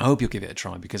 I hope you'll give it a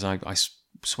try, because I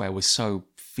swear we're so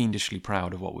fiendishly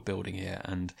proud of what we're building here,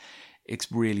 and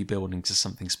it's really building to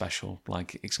something special.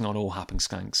 Like, it's not all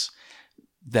happenstance.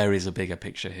 There is a bigger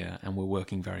picture here, and we're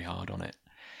working very hard on it.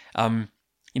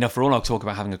 For all our talk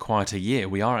about having a quieter year,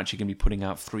 we are actually going to be putting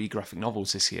out 3 graphic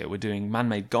novels this year. We're doing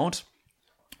Man-Made God.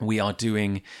 We are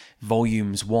doing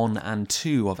volumes 1 and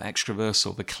 2 of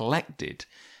Extraversal, the collected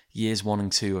years 1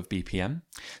 and 2 of BPM.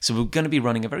 So we're going to be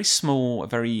running a very small, a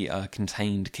very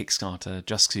contained Kickstarter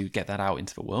just to get that out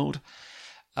into the world.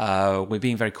 We're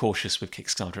being very cautious with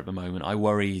Kickstarter at the moment. I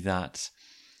worry that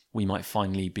we might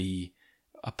finally be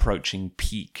approaching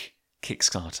peak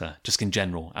Kickstarter, just in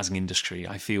general, as an industry.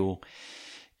 I feel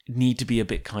need to be a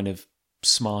bit kind of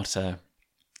smarter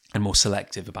and more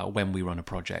selective about when we run a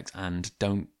project, and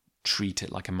don't treat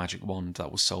it like a magic wand that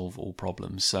will solve all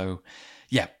problems. So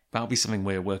yeah, that'll be something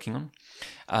we're working on.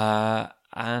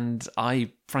 And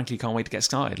I frankly can't wait to get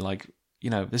started. Like,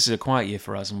 this is a quiet year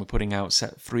for us, and we're putting out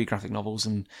 3 graphic novels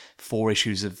and 4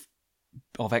 issues of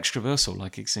Extraversal.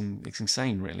 Like, it's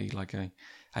insane, really. Like,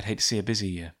 I'd hate to see a busy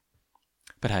year.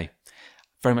 But hey,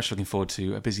 very much looking forward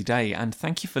to a busy day, and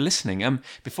thank you for listening.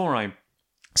 Before I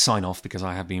sign off, because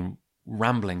I have been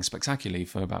rambling spectacularly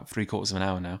for about 3/4 of an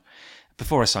hour now,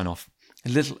 before I sign off, a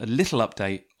little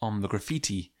update on the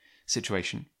graffiti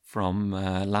situation from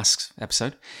last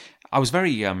episode. I was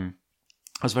very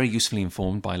usefully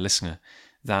informed by a listener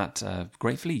that,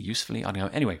 gratefully, usefully, I don't know.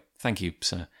 Anyway, thank you,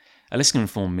 sir. A listener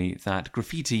informed me that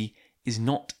graffiti is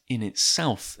not in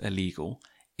itself illegal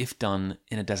if done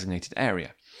in a designated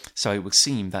area. So it would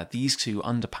seem that these 2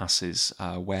 underpasses,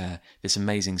 where this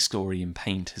amazing story in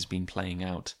paint has been playing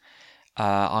out,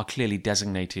 are clearly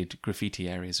designated graffiti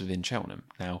areas within Cheltenham.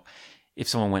 Now, if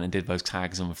someone went and did those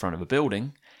tags on the front of a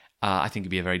building, I think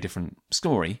it'd be a very different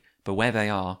story. But where they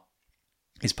are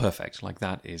is perfect. Like,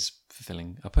 that is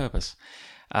fulfilling a purpose.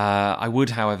 I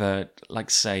would, however, like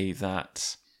to say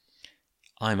that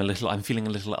I'm feeling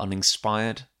a little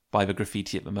uninspired by the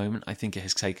graffiti at the moment. I think it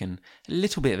has taken a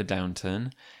little bit of a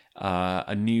downturn.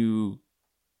 A new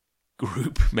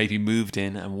group maybe moved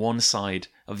in, and one side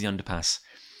of the underpass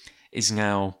is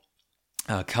now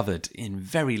covered in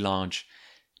very large,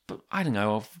 but I don't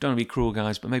know, I don't want to be cruel,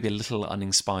 guys, but maybe a little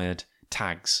uninspired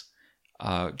tags.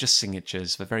 Just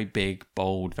signatures. They're very big,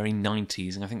 bold, very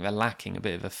 90s, and I think they're lacking a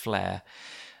bit of a flair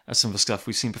of some of the stuff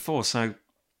we've seen before. So you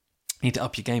need to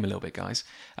up your game a little bit, guys.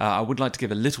 I would like to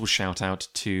give a little shout out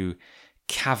to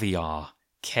Caviar,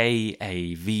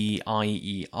 Kavier,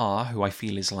 who I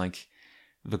feel is like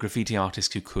the graffiti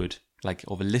artist who could,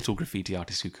 or the little graffiti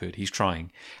artist who could. He's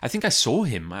trying. I think I saw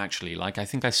him, actually. I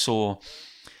think I saw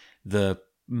the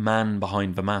man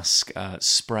behind the mask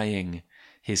spraying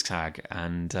his tag,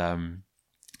 and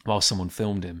while someone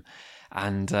filmed him.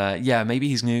 And maybe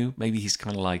he's new. Maybe he's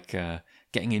kind of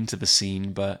getting into the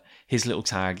scene, but his little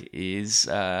tag is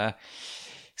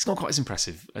it's not quite as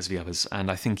impressive as the others,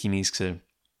 and I think he needs to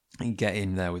get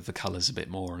in there with the colours a bit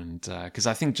more. And because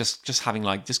I think just having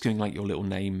doing your little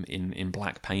name in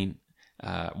black paint,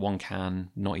 one can,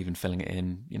 not even filling it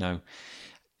in,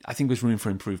 I think there's room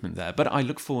for improvement there. But I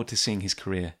look forward to seeing his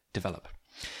career develop.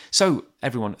 So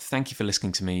everyone, thank you for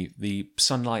listening to me. The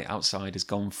sunlight outside has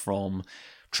gone from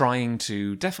trying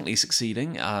to definitely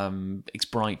succeeding. It's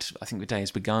bright. I think the day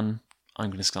has begun. I'm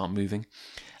going to start moving.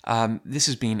 This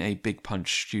has been a Big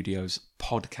Punch Studios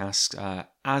podcast.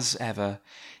 As ever,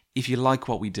 if you like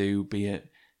what we do, be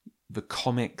it the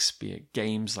comics, be it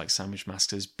games like Sandwich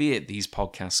Masters, be it these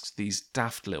podcasts, these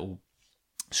daft little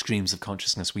streams of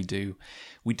consciousness we do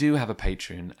have a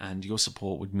Patreon, and your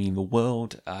support would mean the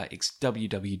world. It's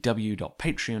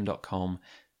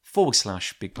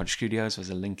www.patreon.com/Big Punch Studios. There's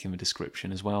a link in the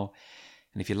description as well.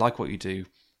 And if you like what you do,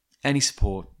 any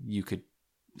support you could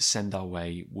send our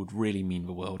way would really mean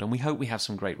the world. And we hope we have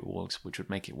some great rewards which would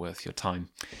make it worth your time.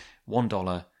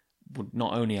 $1 would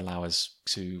not only allow us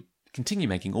to continue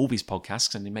making all these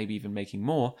podcasts and maybe even making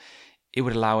more, it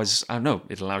would allow us,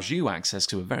 it allows you access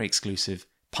to a very exclusive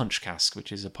Punchcast,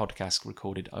 which is a podcast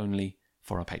recorded only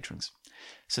for our patrons.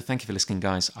 So thank you for listening,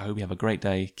 guys. I hope you have a great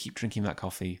day. Keep drinking that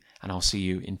coffee, and I'll see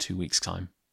you in 2 weeks' time.